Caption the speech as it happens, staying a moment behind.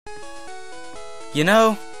You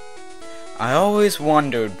know, I always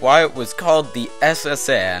wondered why it was called the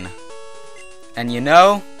SSN. And you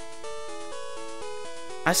know,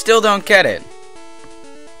 I still don't get it.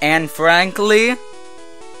 And frankly,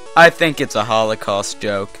 I think it's a Holocaust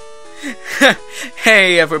joke.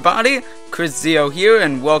 Hey everybody, Chris Zio here,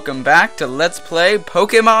 and welcome back to Let's Play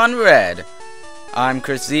Pokemon Red. I'm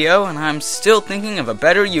Chris Zio, and I'm still thinking of a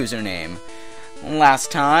better username.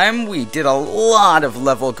 Last time, we did a lot of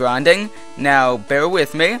level grinding. Now, bear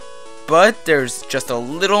with me, but there's just a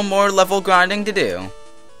little more level grinding to do.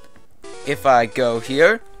 If I go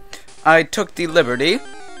here, I took the liberty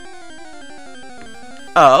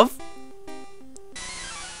of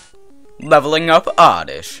leveling up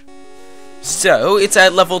Oddish. So, it's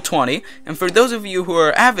at level 20, and for those of you who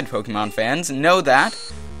are avid Pokemon fans, know that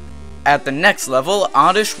at the next level,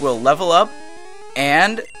 Oddish will level up,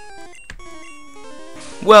 and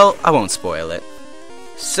well, I won't spoil it.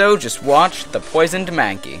 So just watch the Poisoned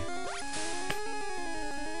Mankey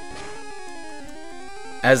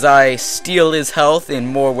as I steal his health in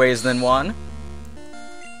more ways than one.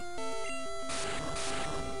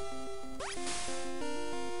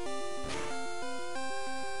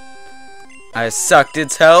 I sucked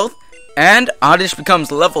its health, and Oddish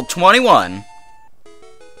becomes level 21.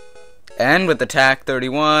 And with attack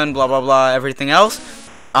 31, blah blah blah, everything else,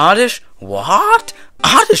 Oddish, what?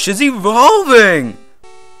 Oddish is evolving!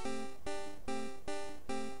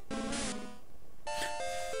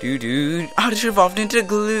 Dude, Oddish evolved into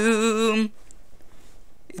Gloom.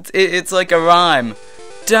 It's like a rhyme.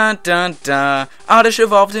 Dun dun dun. Oddish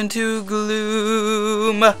evolved into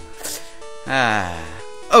Gloom.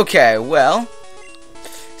 Okay, well,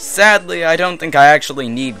 sadly, I don't think I actually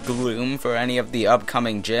need Gloom for any of the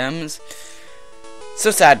upcoming gyms. So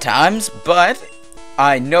sad times, but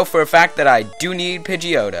I know for a fact that I do need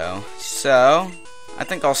Pidgeotto. So, I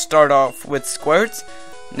think I'll start off with Squirts.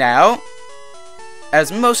 Now, as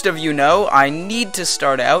most of you know, I need to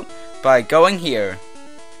start out by going here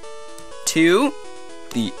to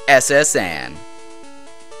the SSN.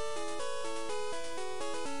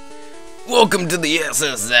 Welcome to the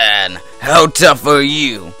SSN. How tough are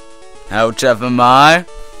you? How tough am I?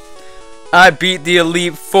 I beat the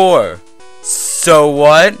Elite Four. So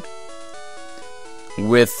what?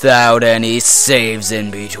 Without any saves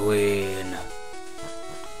in between.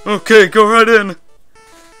 Okay, go right in.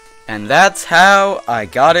 And that's how I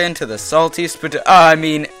got into the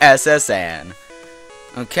SSN.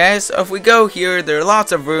 Okay, so if we go here, there are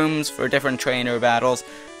lots of rooms for different trainer battles,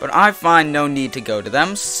 but I find no need to go to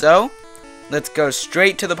them, so let's go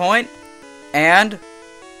straight to the point and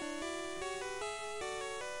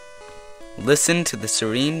listen to the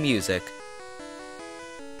serene music.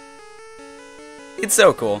 It's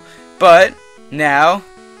so cool. But now,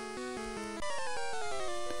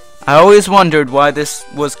 I always wondered why this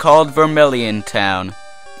was called Vermilion Town.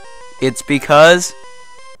 It's because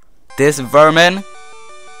this vermin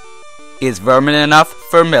is vermin enough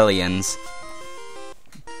for millions.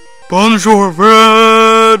 Bonjour,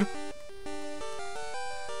 Red!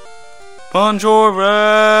 Bonjour,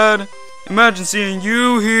 Red! Imagine seeing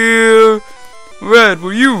you here! Red,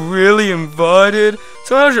 were you really invited?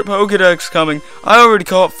 So how's your Pokedex coming? I already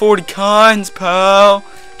caught 40 kinds, pal.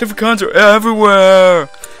 Different kinds are everywhere.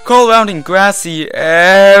 Call around in grassy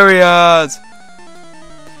areas.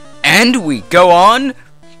 And we go on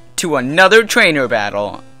to another trainer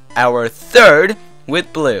battle. Our third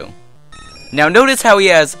with Blue. Now notice how he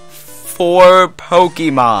has 4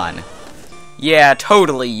 Pokemon. Yeah,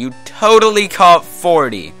 totally. You totally caught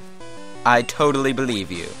 40. I totally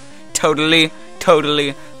believe you. Totally.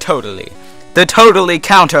 The totally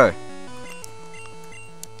counter.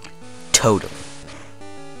 Totally.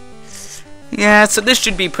 Yeah, so this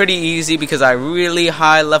should be pretty easy because I really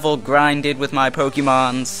high level grinded with my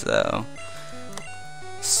Pokemon, so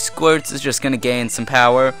Squirts is just gonna gain some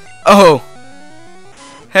power. Oh!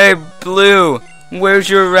 Hey, Blue! Where's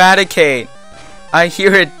your Eradicate? I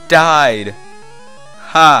hear it died.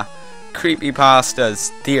 Ha! Creepypastas,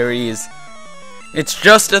 theories. It's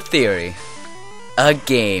just a theory. A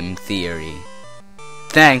game theory.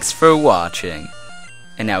 Thanks for watching.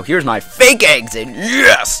 And now here's my fake exit.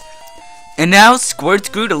 Yes! And now Squirts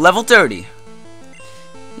grew to level 30.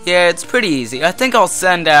 Yeah, it's pretty easy. I think I'll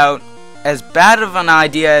send out, as bad of an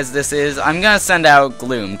idea as this is, I'm gonna send out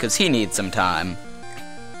Gloom, because he needs some time.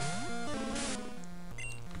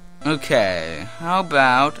 Okay, how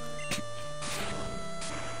about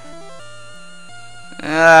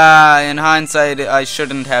in hindsight, I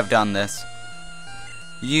shouldn't have done this.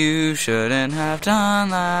 You shouldn't have done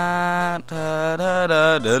that. Da, da,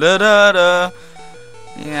 da, da, da, da, da.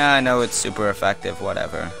 Yeah, I know it's super effective,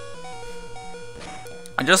 whatever.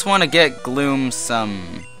 I just want to get Gloom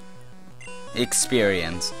some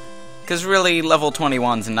experience. Because really, level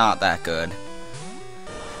 21's not that good.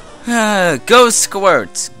 Go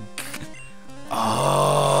Squirts!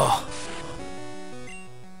 Oh.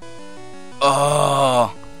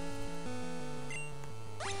 Oh.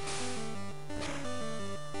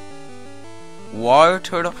 Water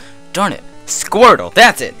Turtle? Darn it. Squirtle,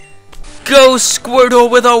 that's it! Go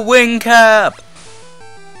Squirtle with a wing cap!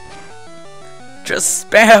 Just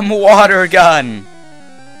spam water gun!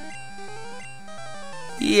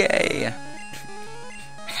 Yay!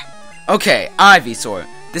 Okay, Ivysaur.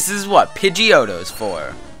 This is what Pidgeotto's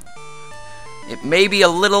for. It may be a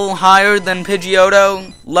little higher than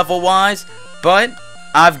Pidgeotto, level-wise, but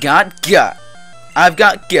I've got Gust.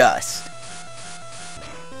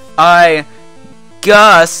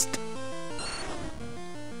 Gust.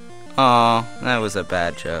 Oh, that was a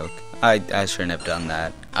bad joke. I shouldn't have done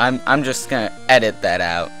that. I'm just gonna edit that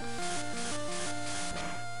out.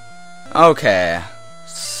 Okay,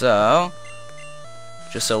 so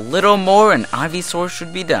just a little more and Ivysaur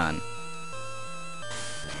should be done.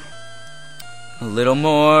 A little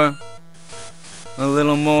more. A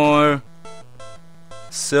little more.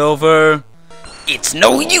 Silver. It's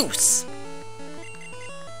no use!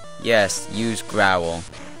 Yes, use Growl.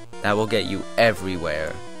 That will get you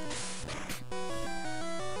everywhere.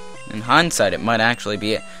 In hindsight, it might actually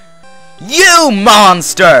be it. You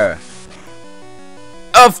monster!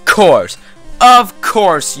 Of course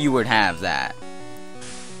you would have that.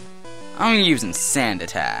 I'm using Sand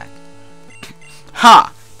Attack.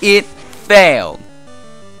 Ha! It failed.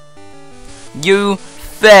 You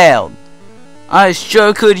failed. I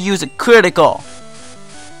sure could use a critical.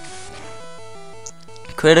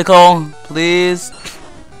 Critical, please.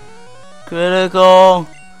 Critical.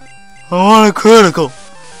 I want a critical.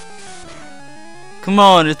 Come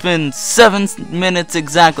on, it's been 7 minutes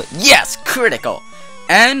exactly. Yes, critical.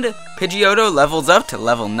 And Pidgeotto levels up to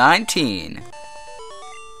level 19.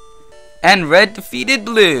 And red defeated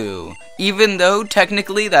blue. Even though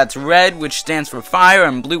technically that's red, which stands for fire,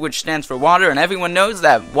 and blue, which stands for water, and everyone knows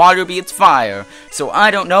that water beats fire. So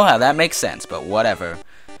I don't know how that makes sense, but whatever.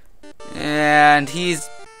 And he's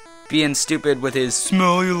being stupid with his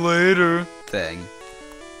smell you later thing.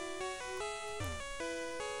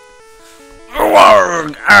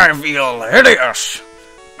 Arrgh, I feel hideous.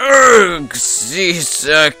 Ugh,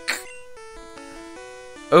 seasick.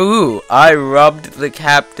 Ooh, I rubbed the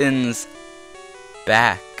captain's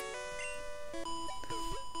back.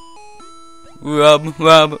 Rub,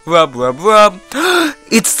 rub, rub, rub, rub.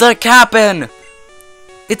 It's the captain!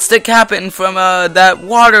 It's the captain from that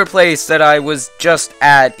water place that I was just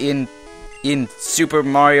at in Super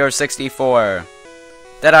Mario 64.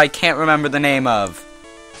 That I can't remember the name of.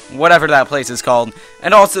 Whatever that place is called.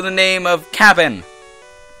 And also the name of Cap'n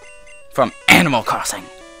from Animal Crossing.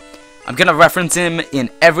 I'm gonna reference him in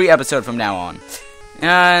every episode from now on.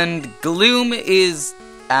 And Gloom is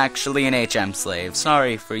actually an HM slave.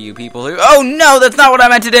 Sorry for you people who... Oh no, that's not what I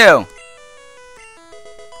meant to do!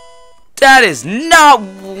 That is not...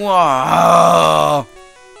 Whoa!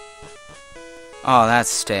 Oh, that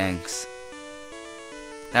stinks.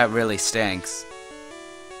 That really stinks.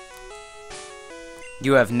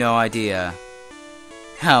 You have no idea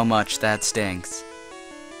how much that stinks.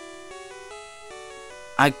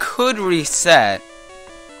 I could reset,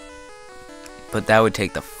 but that would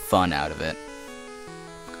take the fun out of it.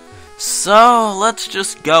 So, let's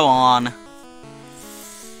just go on.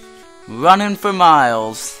 Running for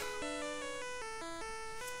miles.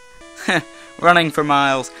 Running for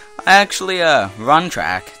miles. I actually, run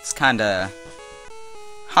track. It's kinda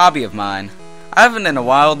hobby of mine. I haven't in a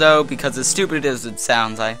while, though, because as stupid as it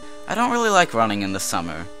sounds, I don't really like running in the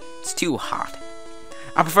summer. It's too hot.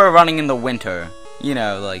 I prefer running in the winter. You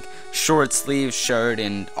know, like, short sleeve shirt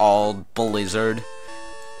and all blizzard.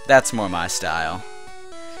 That's more my style.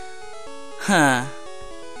 Huh.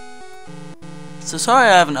 So sorry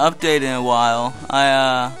I haven't updated in a while.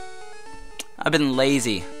 I've been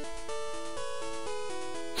lazy.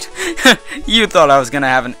 You thought I was gonna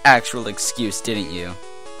have an actual excuse, didn't you?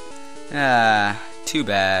 Too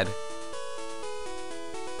bad.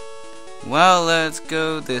 Well, let's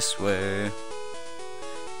go this way.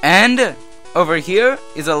 And over here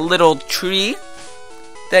is a little tree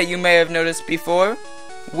that you may have noticed before,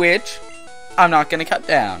 which I'm not gonna cut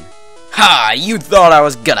down. Ha! You thought I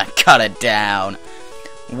was gonna cut it down.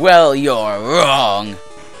 Well, you're wrong.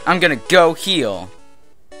 I'm gonna go heal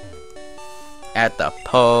at the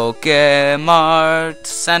Pokemart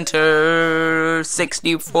Center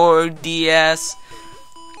 64DS.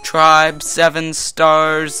 tribe, 7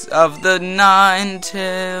 stars of the 9-tailed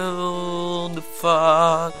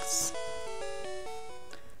fox.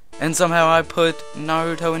 And somehow I put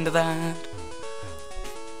Naruto into that.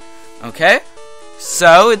 Okay,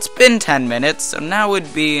 so it's been 10 minutes, so now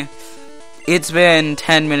it's been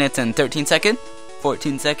 10 minutes and 13 seconds,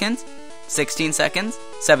 14 seconds, 16 seconds,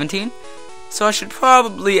 17. So I should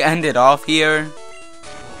probably end it off here.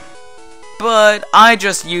 But I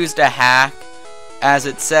just used a hack, as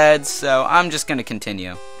it said, so I'm just gonna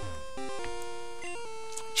continue.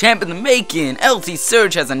 Champ in the making, LT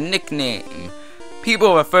Surge has a nickname.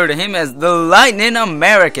 People refer to him as the Lightning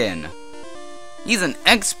American. He's an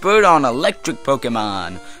expert on electric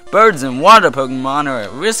Pokemon. Birds and water Pokemon are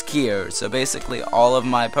at risk here, so basically all of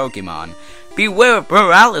my Pokemon. Beware of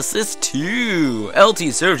paralysis too.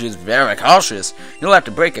 LT Surge is very cautious. You'll have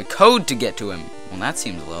to break a code to get to him. Well, that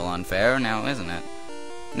seems a little unfair now, isn't it?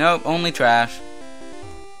 Nope, only trash.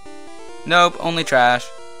 Nope, only trash.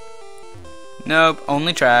 Nope,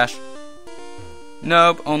 only trash.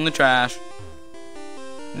 Nope, only trash.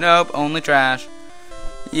 Nope, only trash.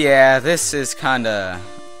 Yeah, this is kinda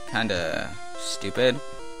stupid.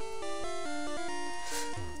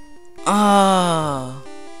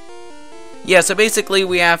 Yeah, so basically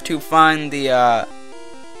we have to find the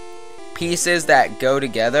pieces that go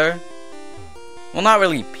together. Well, not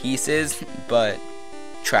really pieces, but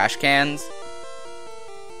trash cans.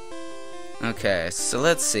 Okay, so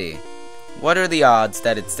let's see. What are the odds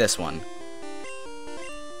that it's this one?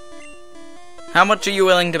 How much are you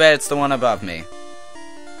willing to bet it's the one above me?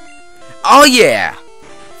 Oh yeah!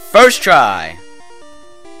 First try!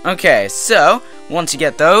 Okay, so, once you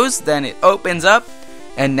get those, then it opens up,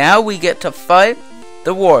 and now we get to fight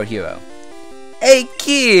the war hero. Hey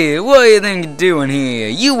kid, what do you think you're doing here?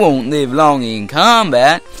 You won't live long in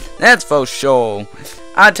combat, that's for sure.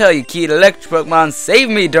 I tell you kid, electric Pokemon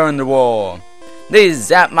saved me during the war. They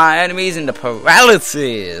zapped my enemies into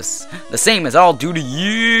paralysis. The same is all due to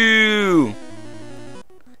you.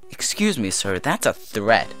 Excuse me sir, that's a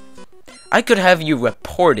threat. I could have you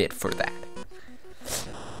reported for that.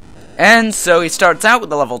 And so he starts out with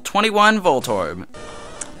the level 21 Voltorb.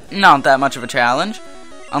 Not that much of a challenge,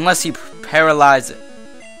 unless he paralyzes.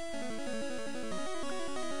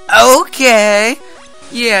 Okay.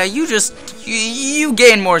 Yeah, you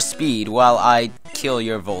gain more speed while I kill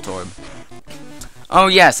your Voltorb. Oh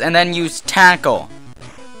yes, and then use Tackle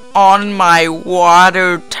on my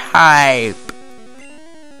water type.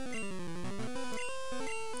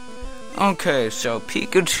 Okay, so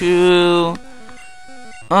Pikachu.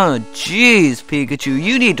 Oh jeez, Pikachu,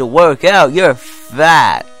 you need to work out. You're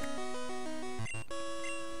fat.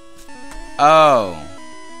 Oh.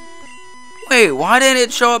 Wait, why didn't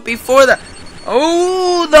it show up before that?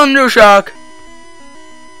 Oh, Thundershock.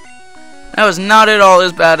 That was not at all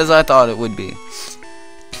as bad as I thought it would be.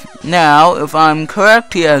 Now, if I'm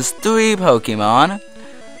correct, he has 3 Pokemon.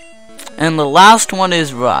 And the last one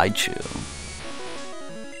is Raichu.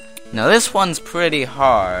 Now this one's pretty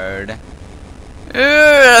hard.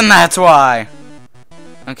 And that's why.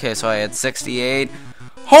 Okay, so I had 68.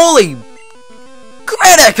 Holy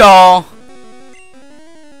critical!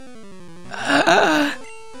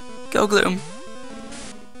 Go Gloom.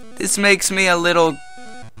 This makes me a little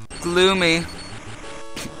gloomy.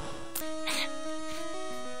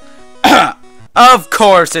 Of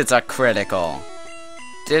course it's a critical.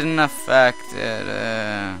 Didn't affect it.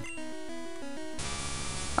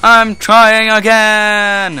 I'm trying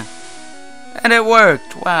again! And it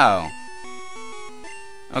worked, wow.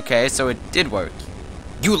 Okay, so it did work.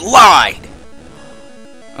 You lied!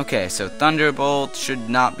 Okay, so Thunderbolt should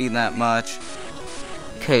not be that much.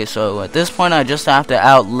 Okay, so at this point I just have to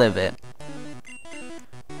outlive it.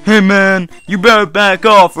 Hey man, you better back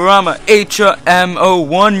off or I'ma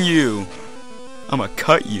HMO1 you. I'ma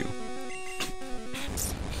cut you.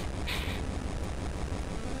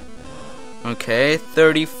 Okay,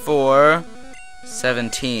 34,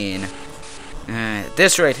 17. At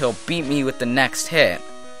this rate, he'll beat me with the next hit.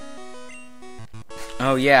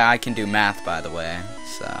 Oh yeah, I can do math, by the way.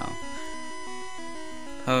 So,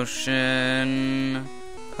 potion,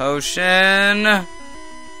 potion.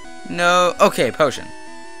 No, okay, potion.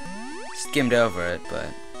 Skimmed over it, but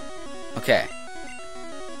okay.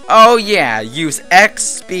 Oh yeah, use X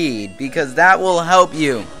speed because that will help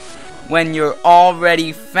you when you're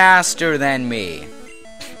already faster than me.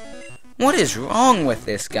 What is wrong with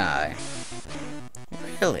this guy?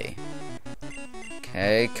 Really?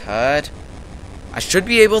 Okay, cut. I should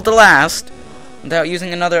be able to last without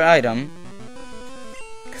using another item.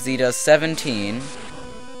 Because he does 17.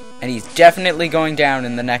 And he's definitely going down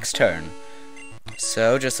in the next turn.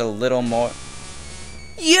 So, just a little more.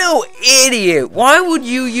 You idiot! Why would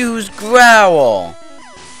you use growl?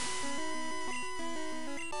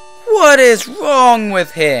 What is wrong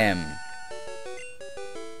with him?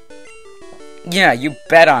 Yeah, you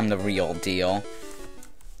bet I'm the real deal.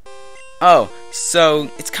 Oh, so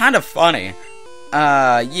it's kind of funny.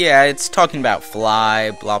 Yeah, it's talking about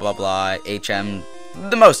fly, blah blah blah, HM,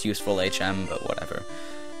 the most useful HM, but whatever.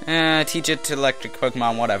 Teach it to electric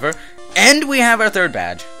Pokemon, whatever. And we have our third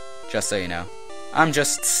badge, just so you know. I'm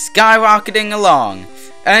just skyrocketing along.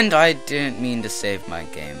 And I didn't mean to save my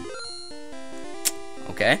game.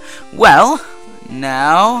 Okay, well,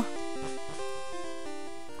 now...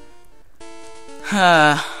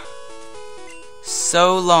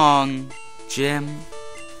 so long, Jim.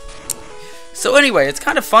 So anyway, it's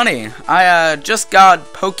kind of funny. I just got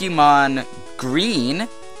Pokemon Green,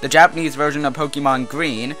 the Japanese version of Pokemon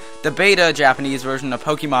Green, the beta Japanese version of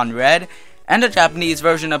Pokemon Red, and a Japanese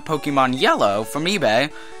version of Pokemon Yellow from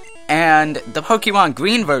eBay. And the Pokemon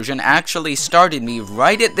Green version actually started me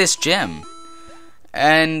right at this gym.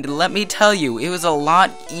 And let me tell you, it was a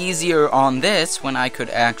lot easier on this when I could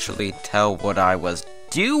actually tell what I was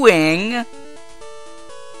doing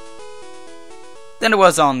than it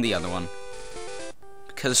was on the other one.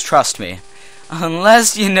 Because trust me,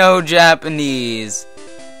 unless you know Japanese,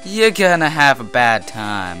 you're gonna have a bad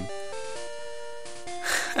time.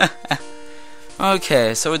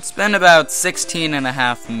 Okay, so it's been about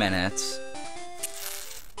 16.5 minutes.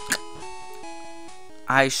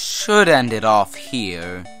 I should end it off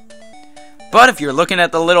here. But if you're looking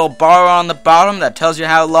at the little bar on the bottom that tells you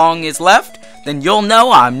how long is left, then you'll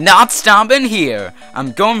know I'm not stopping here.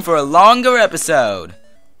 I'm going for a longer episode.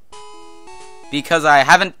 Because I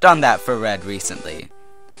haven't done that for Red recently.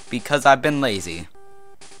 Because I've been lazy.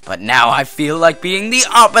 But now I feel like being the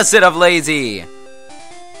opposite of lazy.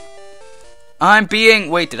 I'm being...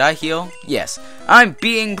 Wait, did I heal? Yes. I'm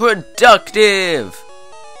being productive.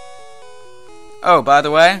 Oh, by the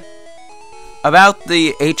way, about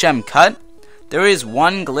the HM cut, there is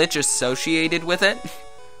one glitch associated with it,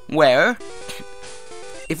 where,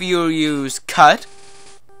 if you use cut,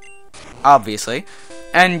 obviously,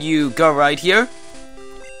 and you go right here,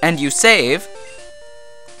 and you save,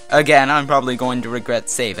 again, I'm probably going to regret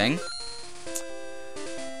saving,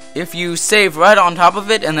 if you save right on top of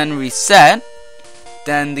it and then reset,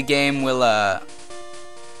 then the game will,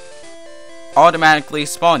 automatically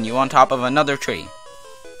spawn you on top of another tree.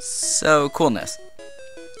 So, coolness.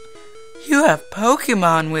 You have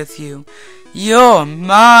Pokemon with you. You're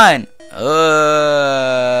mine. I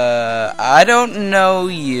don't know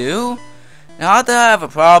you. Not that I have a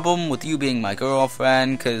problem with you being my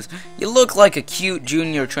girlfriend, because you look like a cute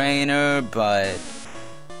junior trainer, but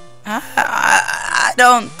I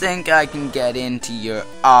don't think I can get into your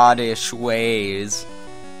oddish ways.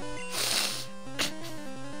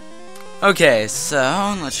 Okay,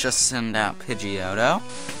 so let's just send out Pidgeotto.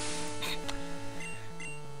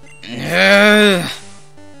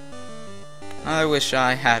 I wish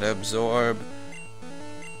I had Absorb.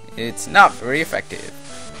 It's not very effective.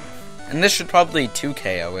 And this should probably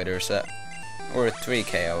 2KO it or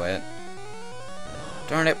 3KO it.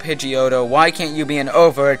 Darn it, Pidgeotto, why can't you be an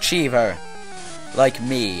overachiever? Like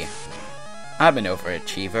me. I'm an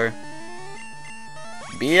overachiever.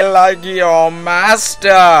 Be like your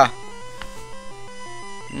master!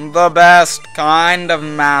 The best kind of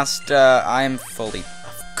master. I'm fully...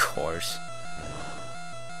 Of course.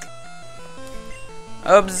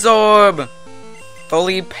 Absorb!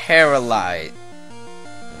 Fully paralyzed.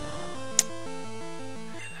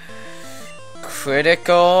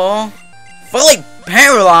 Critical. Fully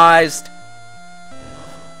paralyzed!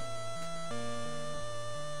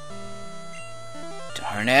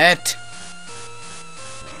 Darn it.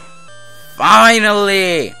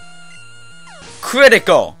 Finally!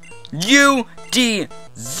 Critical! You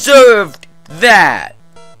deserved that!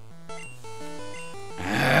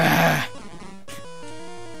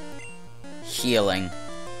 Healing.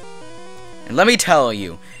 And let me tell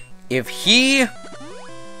you, if he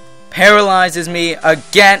paralyzes me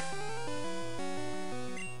again...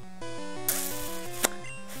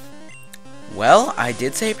 Well, I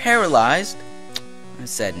did say paralyzed. I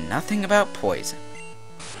said nothing about poison.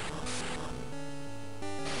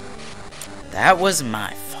 That was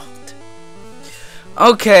my fault.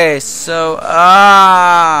 Okay, so,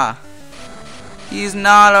 he's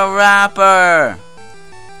not a rapper.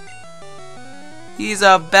 He's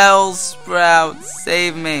a Bellsprout.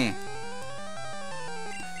 Save me.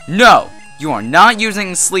 No, you are not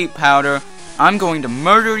using sleep powder. I'm going to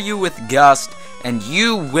murder you with Gust, and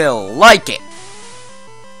you will like it.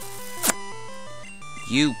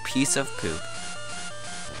 You piece of poop.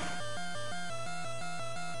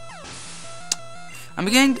 I'm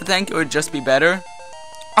beginning to think it would just be better.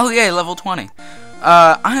 Oh yay, level 20.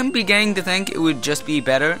 I'm beginning to think it would just be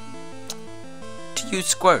better to use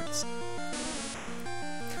Squirts.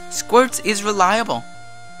 Squirts is reliable.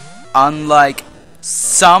 Unlike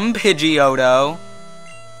some Pidgeotto.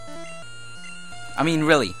 I mean,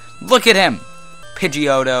 really, look at him.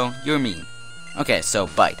 Pidgeotto, you're mean. Okay, so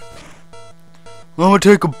bite. I'm gonna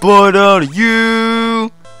take a bite out of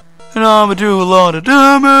you, and I'm gonna do a lot of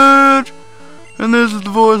damage. And this is the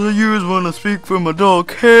voice I use when I speak for my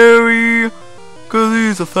dog Harry, 'cause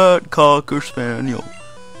he's a fat Cocker Spaniel.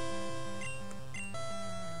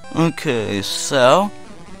 Okay, so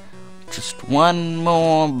just one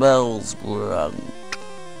more bell's grunt.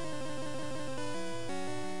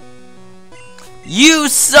 You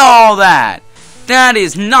saw that! That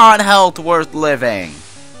is not health worth living.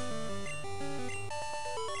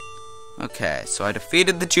 Okay, so I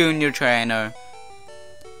defeated the junior trainer.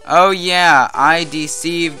 Oh yeah, I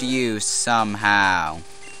deceived you somehow.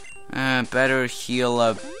 Better heal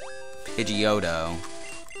up Pidgeotto,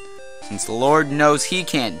 since the Lord knows he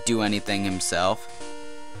can't do anything himself.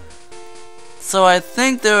 So I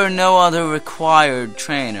think there are no other required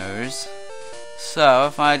trainers. So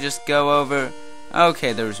if I just go over...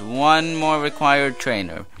 Okay, there's one more required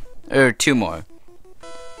trainer. Two more.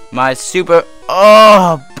 My super...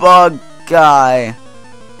 Oh, bug guy.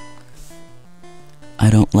 I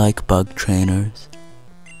don't like bug trainers.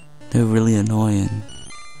 They're really annoying.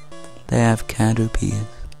 They have caterpillars.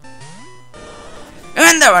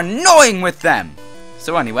 And they're annoying with them!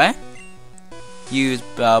 So anyway, use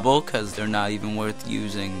Bubble, because they're not even worth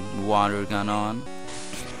using water gun on.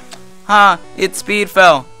 Ha! Its speed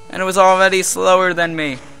fell, and it was already slower than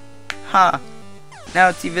me. Ha! Now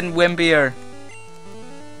it's even wimpier.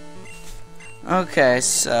 Okay,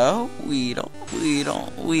 so, Weedle.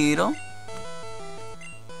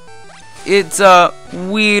 It's a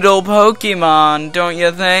Weedle Pokemon, don't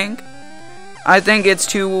you think? I think it's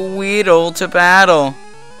too Weedle to battle.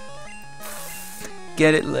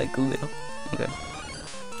 Get it like little. Okay.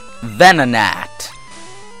 Venonat.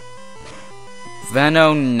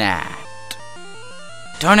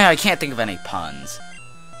 Darn it, I can't think of any puns.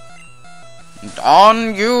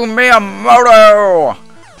 On you, Miyamoto!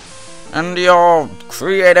 And your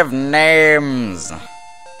creative names.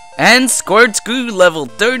 And Squirts grew level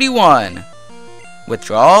 31.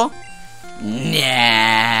 Withdrawal?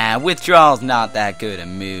 Nah, withdrawal's not that good a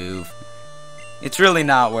move. It's really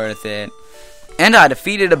not worth it. And I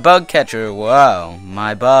defeated a bug catcher. Whoa,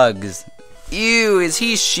 my bugs. Ew, is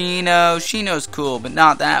he Shino? Shino's cool, but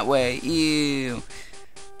not that way. Ew.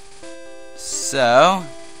 So,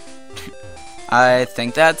 I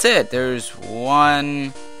think that's it. There's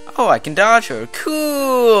one... Oh, I can dodge her.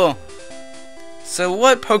 Cool! So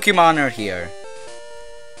what Pokemon are here?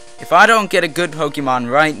 If I don't get a good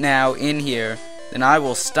Pokemon right now in here, then I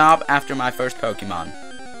will stop after my first Pokemon.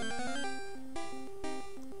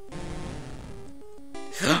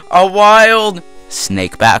 A wild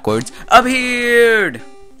snake backwards appeared!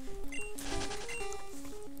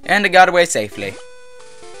 And it got away safely.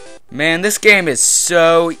 Man, this game is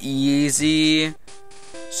so easy.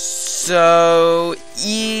 So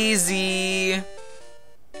easy.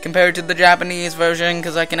 Compared to the Japanese version,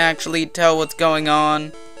 because I can actually tell what's going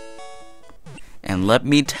on. And let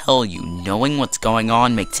me tell you, knowing what's going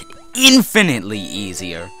on makes it infinitely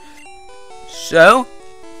easier. So,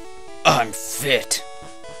 I'm fit.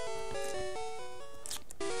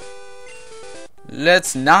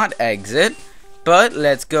 Let's not exit, but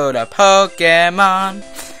let's go to Pokemon.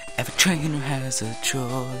 Every trainer has a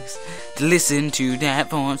choice to listen to that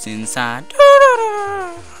voice inside.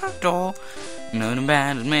 No, the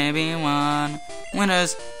battles may be won.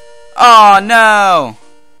 Winners. Oh no!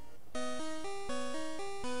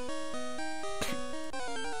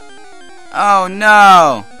 Oh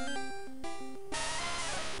no!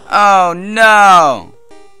 Oh no!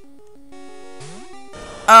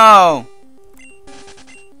 Oh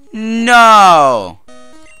no!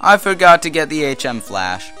 I forgot to get the HM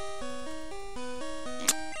Flash.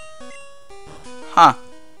 Huh.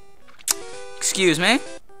 Excuse me?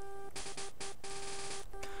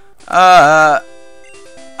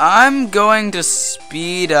 I'm going to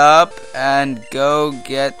speed up and go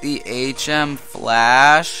get the HM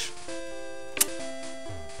Flash.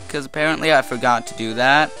 Because apparently I forgot to do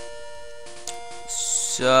that.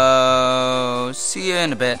 So, see you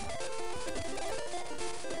in a bit.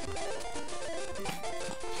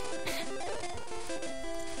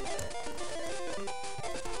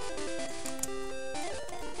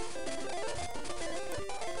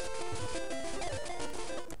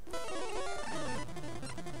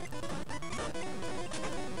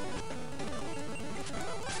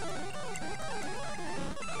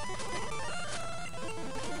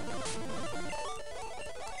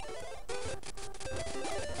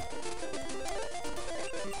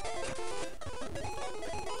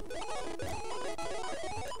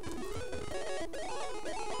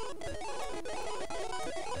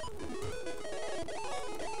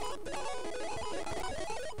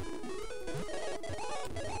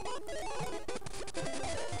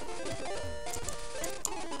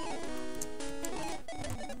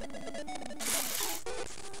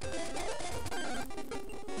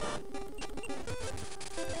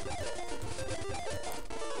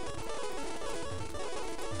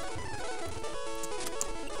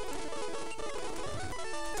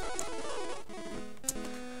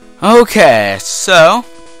 Okay, so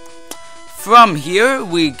from here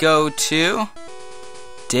we go to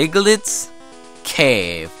Digletts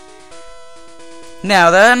Cave.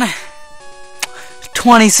 Now then,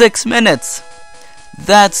 26 minutes.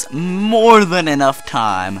 That's more than enough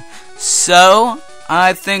time. So,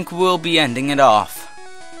 I think we'll be ending it off.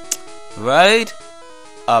 Right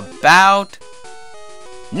about...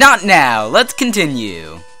 Not now! Let's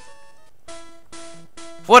continue!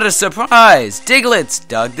 What a surprise! Digletts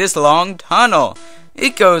dug this long tunnel.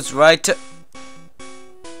 It goes right to...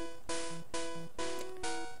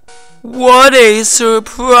 What a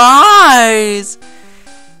surprise!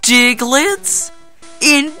 Digletts?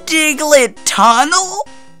 In Diglett Tunnel?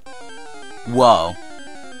 Whoa.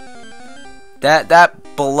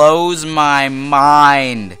 That blows my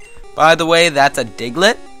mind. By the way, that's a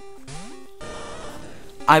Diglett?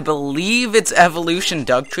 I believe its evolution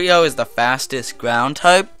Dugtrio is the fastest ground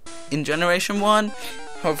type in Generation 1.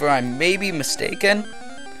 However, I may be mistaken.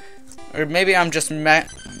 Or maybe I'm just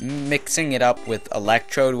mixing it up with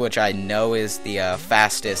Electrode, which I know is the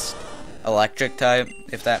fastest electric type,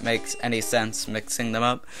 if that makes any sense, mixing them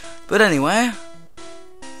up. But anyway,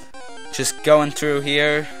 just going through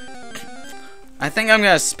here. I think I'm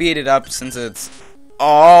going to speed it up since it's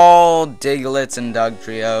all Digletts and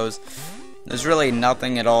Dugtrios. There's really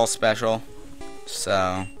nothing at all special.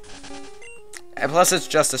 So, and plus it's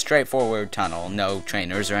just a straightforward tunnel, no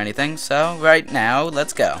trainers or anything. So, right now,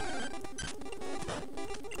 let's go.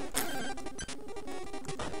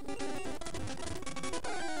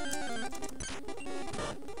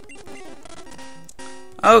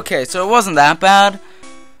 Okay, so it wasn't that bad.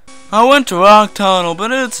 I went to Rock Tunnel,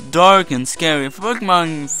 but it's dark and scary. If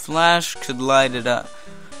Pokemon Flash could light it up.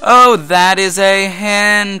 Oh, that is a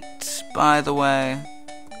hint, by the way.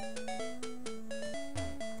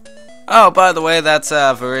 Oh, by the way, that's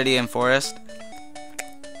Viridian Forest.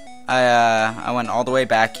 I went all the way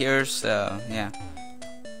back here, so, yeah.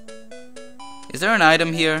 Is there an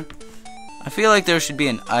item here? I feel like there should be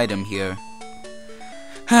an item here.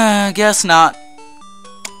 Guess not.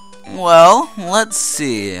 Well, let's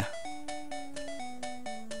see.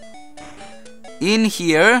 In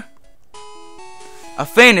here, a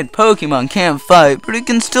fainted Pokemon can't fight, but it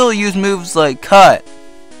can still use moves like Cut.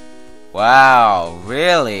 Wow,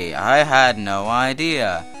 really? I had no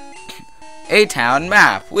idea. A town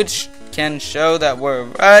map, which can show that we're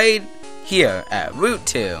right here at Route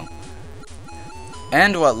 2.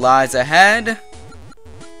 And what lies ahead?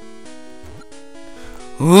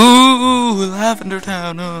 Ooh, Lavender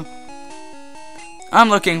Town. I'm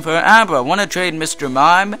looking for Abra. Want to trade Mr.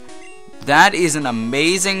 Mime? That is an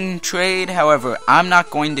amazing trade. However, I'm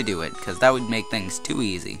not going to do it because that would make things too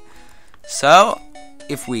easy. So,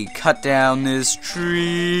 if we cut down this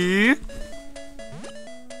tree,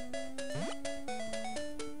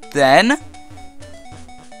 then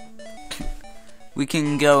we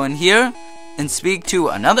can go in here and speak to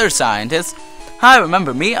another scientist. Hi,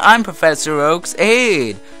 remember me? I'm Professor Oak's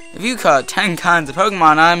aide. If you caught 10 kinds of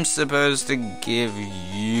Pokemon, I'm supposed to give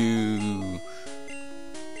you...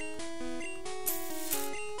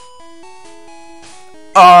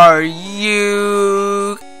 Are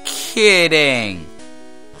you kidding?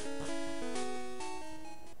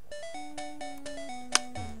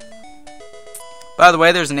 By the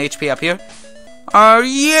way, there's an HP up here. Are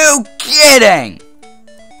you kidding?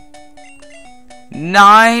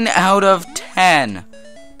 9 out of 10.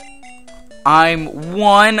 I'm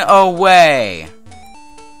 1 away.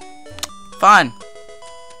 Fine.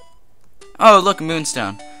 Oh, look,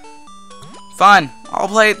 Moonstone. Fine, I'll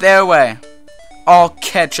play it their way. I'll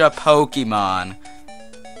catch a Pokemon.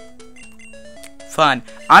 Fine,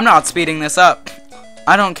 I'm not speeding this up.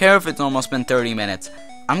 I don't care if it's almost been 30 minutes.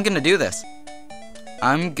 I'm gonna do this.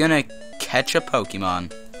 I'm gonna catch a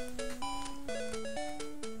Pokemon.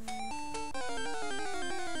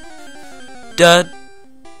 Da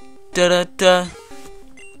da da da.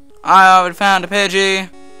 I already found a Pidgey.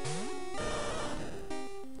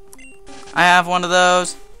 I have one of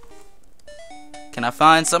those. Can I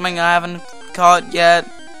find something I haven't caught yet?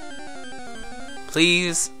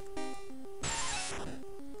 Please.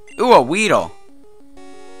 Ooh, a Weedle.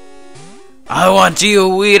 I want you,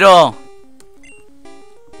 Weedle.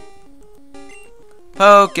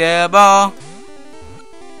 Pokeball.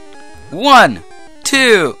 1,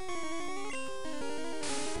 2.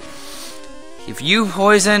 If you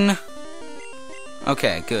poison...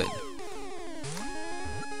 Okay, good.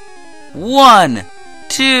 1,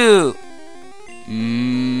 2.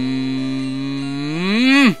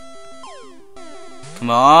 Come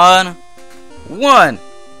on. 1,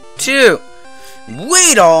 2.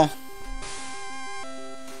 Weedle.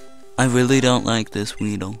 I really don't like this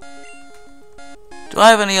Weedle. Do I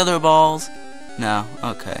have any other balls? No,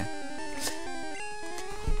 okay.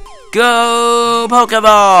 Go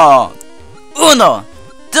Pokeball! Uno,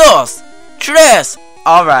 dos, tres!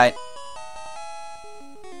 Alright.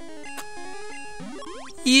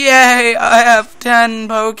 Yay! I have 10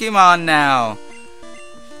 Pokemon now!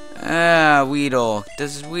 Weedle.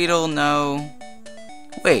 Does Weedle know?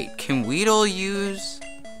 Wait, can Weedle use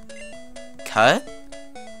Cut?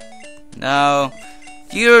 No.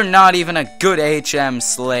 You're not even a good HM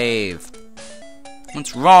slave.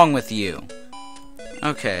 What's wrong with you?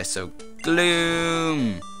 Okay, so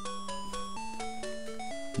Gloom.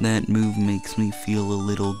 That move makes me feel a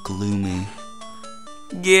little gloomy.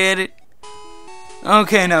 Get it?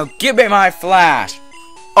 Okay, now give me my flash.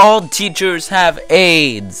 All teachers have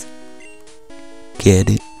AIDS. Get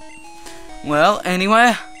it? Well,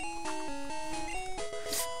 anyway,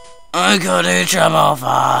 I got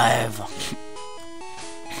HM05.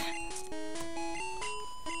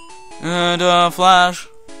 And, flash.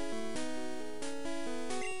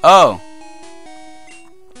 Oh.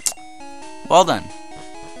 Well then.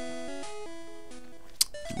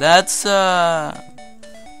 That's a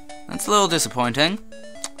little disappointing.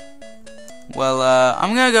 Well,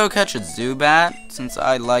 I'm gonna go catch a Zubat, since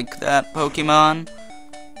I like that Pokemon.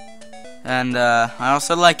 And, I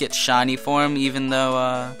also like its shiny form, even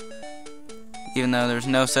though there's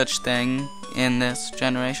no such thing in this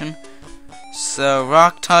generation. So,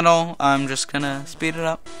 Rock Tunnel, I'm just gonna speed it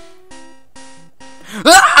up.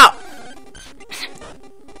 Ah!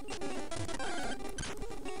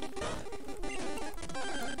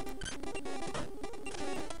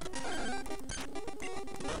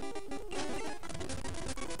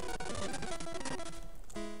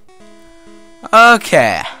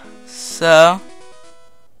 Okay, so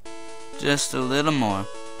just a little more.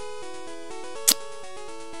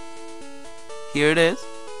 Here it is.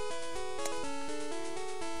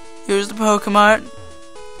 Here's the Pokemon.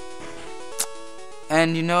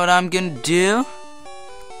 And you know what I'm gonna do?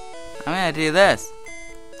 I'm gonna do this.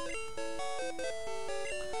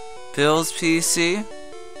 Bill's PC.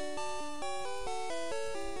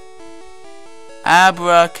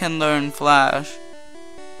 Abra can learn Flash.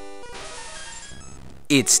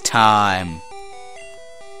 It's time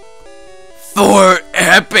for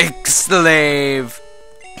Epic Slave.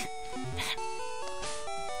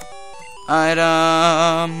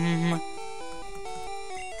 Item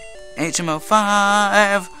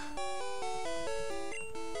HM05.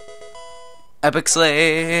 Epic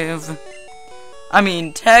Slave. I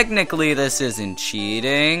mean, technically this isn't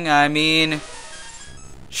cheating. I mean,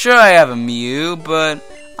 sure I have a Mew, but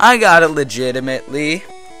I got it legitimately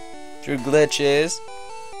through glitches.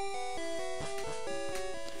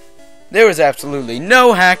 There was absolutely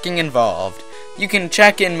no hacking involved. You can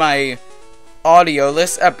check in my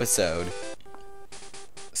audio-less episode.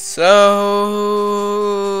 So,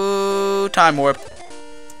 time warp.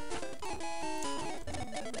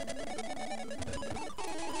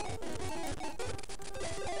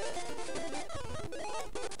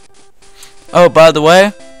 Oh, by the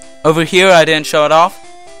way, over here I didn't show it off.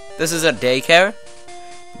 This is a daycare.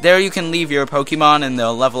 There you can leave your Pokemon and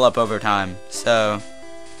they'll level up over time. So,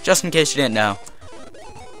 just in case you didn't know.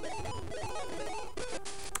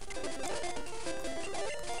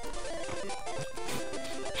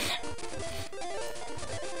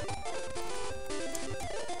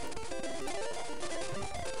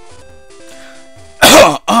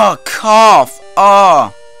 Oh, cough.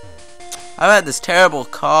 Oh. I've had this terrible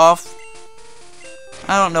cough.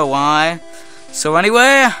 I don't know why. So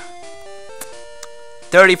anyway,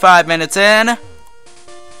 35 minutes in,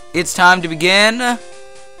 it's time to begin the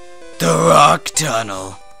Rock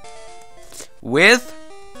Tunnel with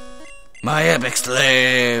my Epic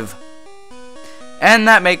Slave. And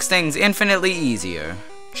that makes things infinitely easier.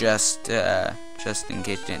 Just in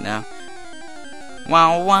case you didn't know.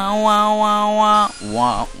 Wow wow wow wow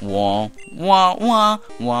wow wow wow wow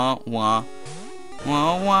wow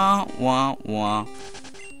wow wow wow wow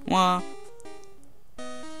wow.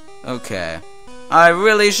 Okay. I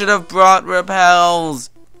really should have brought repels.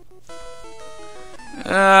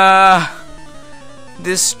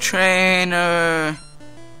 This trainer,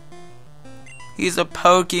 he's a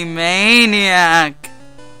Pokemaniac.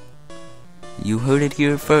 You heard it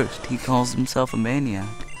here first. He calls himself a maniac.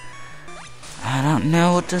 I don't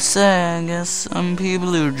know what to say. I guess some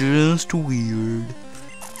people are just weird.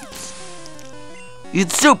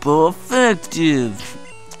 It's super effective.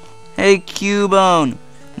 Hey, Cubone,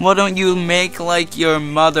 why don't you make like your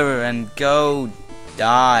mother and go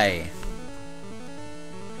die?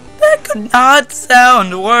 That could not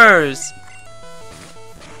sound worse.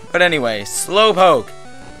 But anyway, Slowpoke.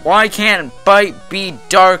 Why can't Bite be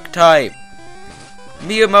Dark type?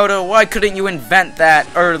 Miyamoto, why couldn't you invent that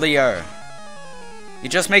earlier? You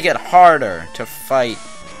just make it harder to fight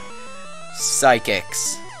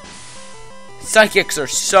Psychics. Psychics are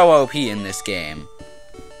so OP in this game.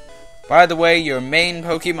 By the way, your main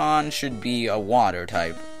Pokemon should be a Water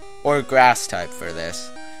type, or Grass type for this.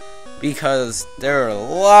 Because there are a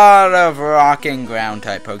lot of Rock and Ground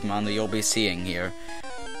type Pokemon that you'll be seeing here.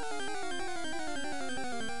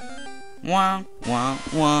 Wah, wah,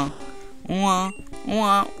 wah, wah,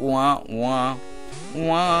 wah, wah, wah.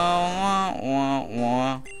 Wah, wah,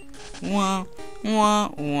 wah, wah, wah,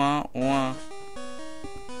 wah, wah.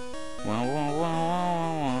 Wah, wah,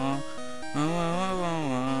 wah, wah,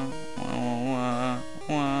 wah,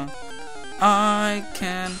 wah.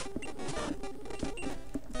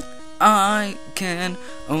 I can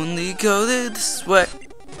only go this way.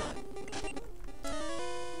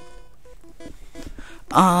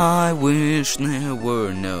 I wish there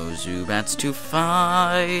were no Zubats to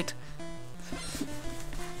fight.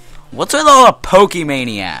 What's with all the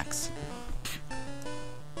Pokemaniacs?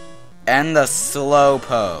 And the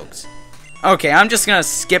Slowpokes. Okay, I'm just gonna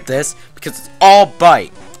skip this because it's all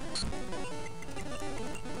Bite.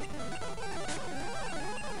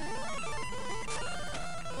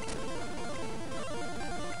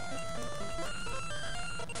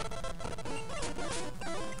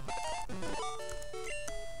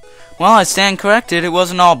 Well, I stand corrected, it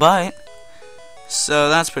wasn't all Bite. So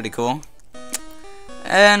that's pretty cool.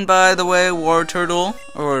 And by the way, Wartortle,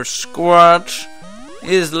 or Squatch,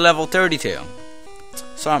 is level 32.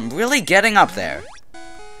 So I'm really getting up there.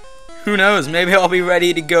 Who knows, maybe I'll be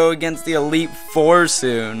ready to go against the Elite Four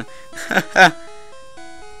soon.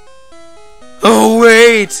 Oh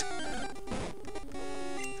wait!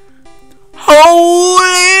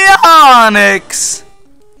 Holy Onyx!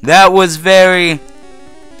 That was very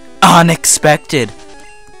unexpected.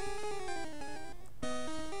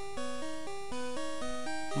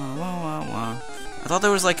 I thought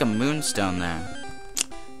there was like a moonstone there.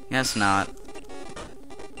 Guess not.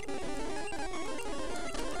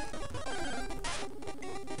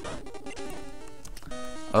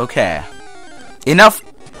 Okay. Enough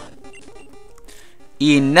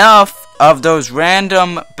of those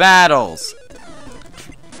random battles.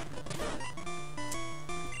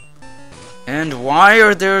 And why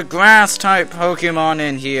are there grass type Pokemon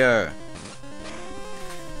in here?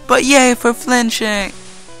 But yay for flinching.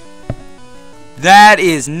 That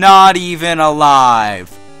is not even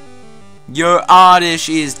alive. Your Oddish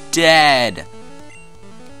is dead.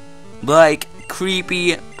 Like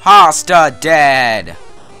creepy pasta dead.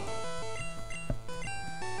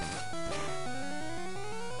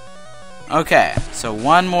 Okay, so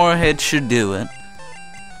one more hit should do it.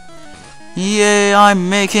 Yay, I'm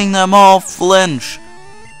making them all flinch.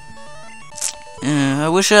 I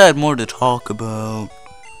wish I had more to talk about.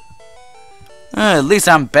 At least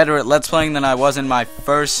I'm better at Let's Playing than I was in my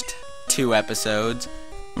first 2 episodes.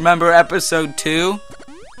 Remember episode 2?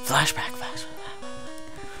 Flashback.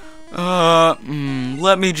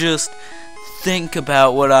 Let me just think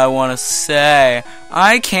about what I want to say.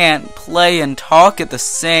 I can't play and talk at the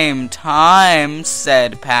same time,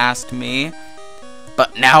 said past me.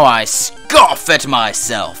 But now I scoff at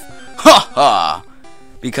myself. Ha ha!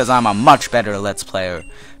 Because I'm a much better Let's Player.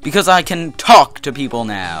 Because I can talk to people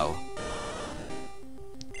now.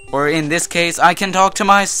 Or in this case, I can talk to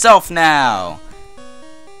myself now.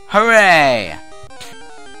 Hooray!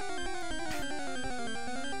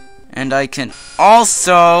 And I can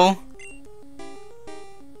also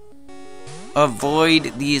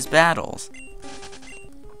avoid these battles.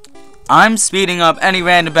 I'm speeding up any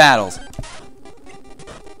random battles.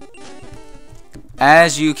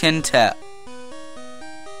 As you can tell.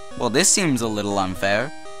 Well, this seems a little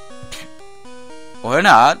unfair. Or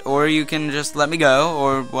not, or you can just let me go,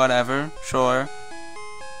 or whatever, sure.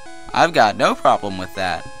 I've got no problem with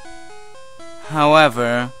that.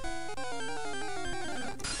 However,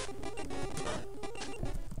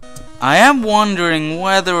 I am wondering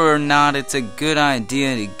whether or not it's a good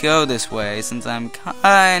idea to go this way, since I'm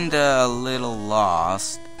kinda a little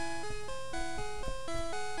lost.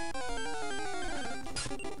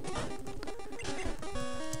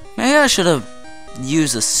 Maybe I should have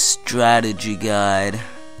used a strategy guide.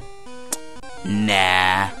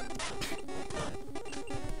 Nah.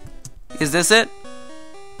 Is this it?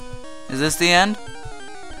 Is this the end?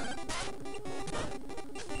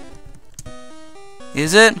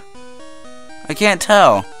 Is it? I can't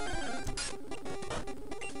tell.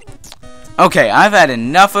 Okay, I've had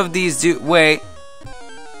enough of these wait.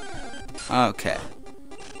 Okay.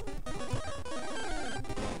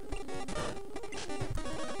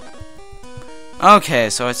 Okay,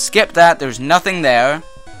 so I skipped that. There's nothing there.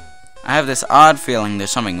 I have this odd feeling there's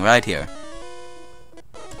something right here.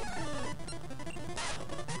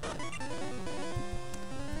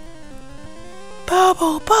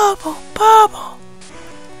 Bubble, bubble, bubble.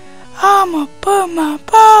 I'ma put my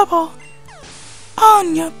bubble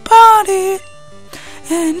on your body,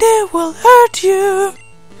 and it will hurt you.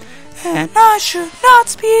 And I should not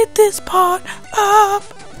speed this part up.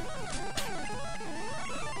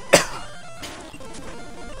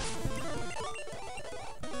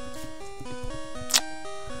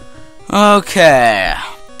 Okay,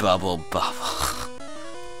 bubble, bubble.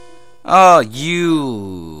 Oh,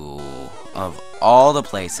 you of all the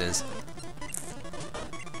places.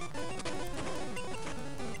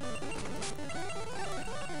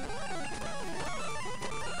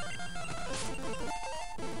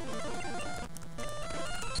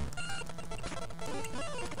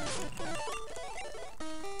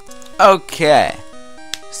 Okay,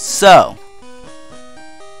 so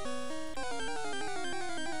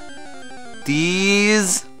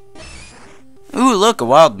these. Ooh, look, a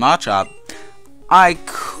wild Machop. I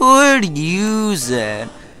could use it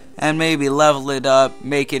and maybe level it up,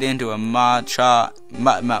 make it into a Machop,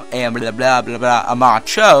 blah blah blah blah, a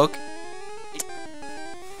Machoke,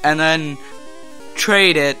 and then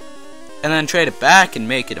trade it, back and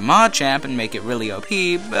make it a Machamp and make it really OP.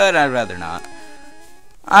 But I'd rather not.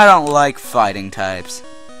 I don't like fighting types.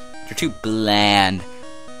 They're too bland.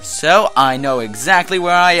 So I know exactly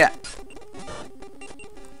where I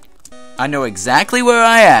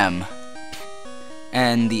am.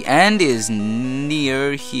 And the end is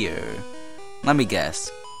near here. Let me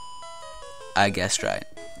guess. I guessed right.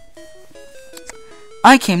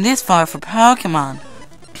 I came this far for Pokemon.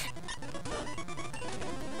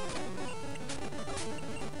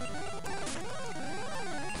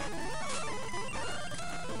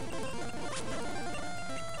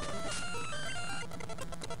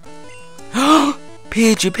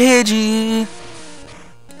 Pidgey, Pidgey.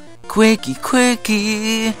 Quickie,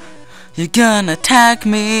 quickie. You're gonna attack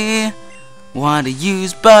me. Want to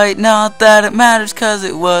use bite, not that it matters, cause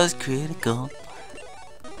it was critical.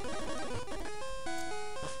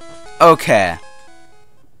 Okay.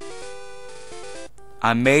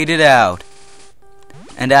 I made it out.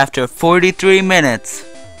 And after 43 minutes,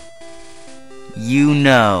 you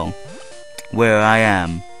know where I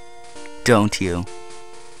am, don't you?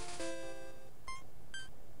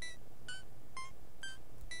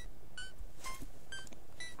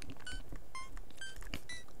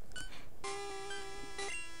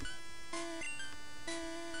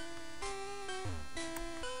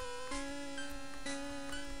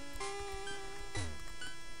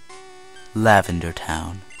 Lavender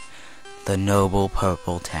Town, the noble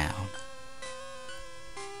purple town.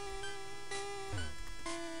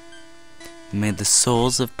 May the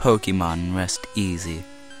souls of Pokemon rest easy.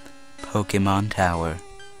 Pokemon Tower.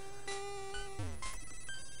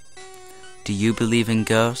 Do you believe in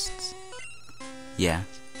ghosts? Yes.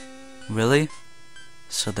 Really?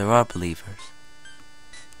 So there are believers.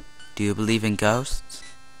 Do you believe in ghosts?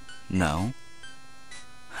 No.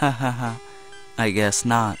 Ha ha ha. I guess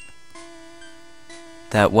not.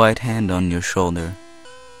 That white hand on your shoulder,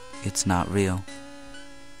 it's not real.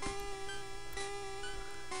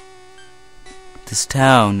 This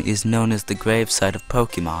town is known as the gravesite of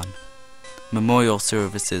Pokemon. Memorial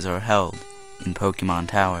services are held in Pokemon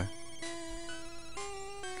Tower.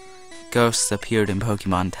 Ghosts appeared in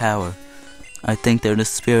Pokemon Tower. I think they're the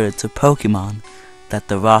spirits of Pokemon that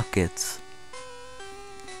the Rockets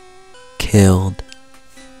killed.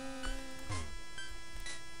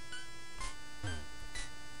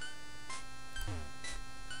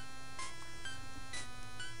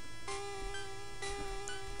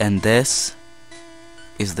 And this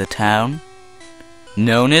is the town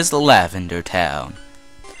known as Lavender Town,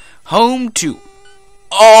 home to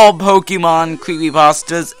all Pokemon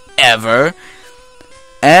creepypastas ever,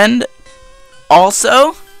 and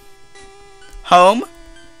also home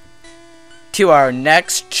to our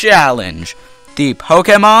next challenge, the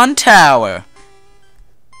Pokemon Tower.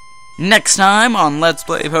 Next time on Let's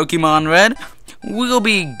Play Pokemon Red, we'll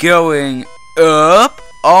be going up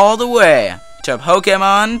all the way to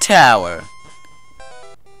Pokemon Tower.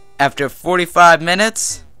 After 45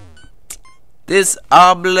 minutes, this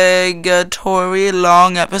obligatory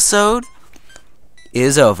long episode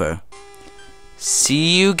is over.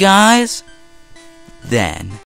 See you guys then.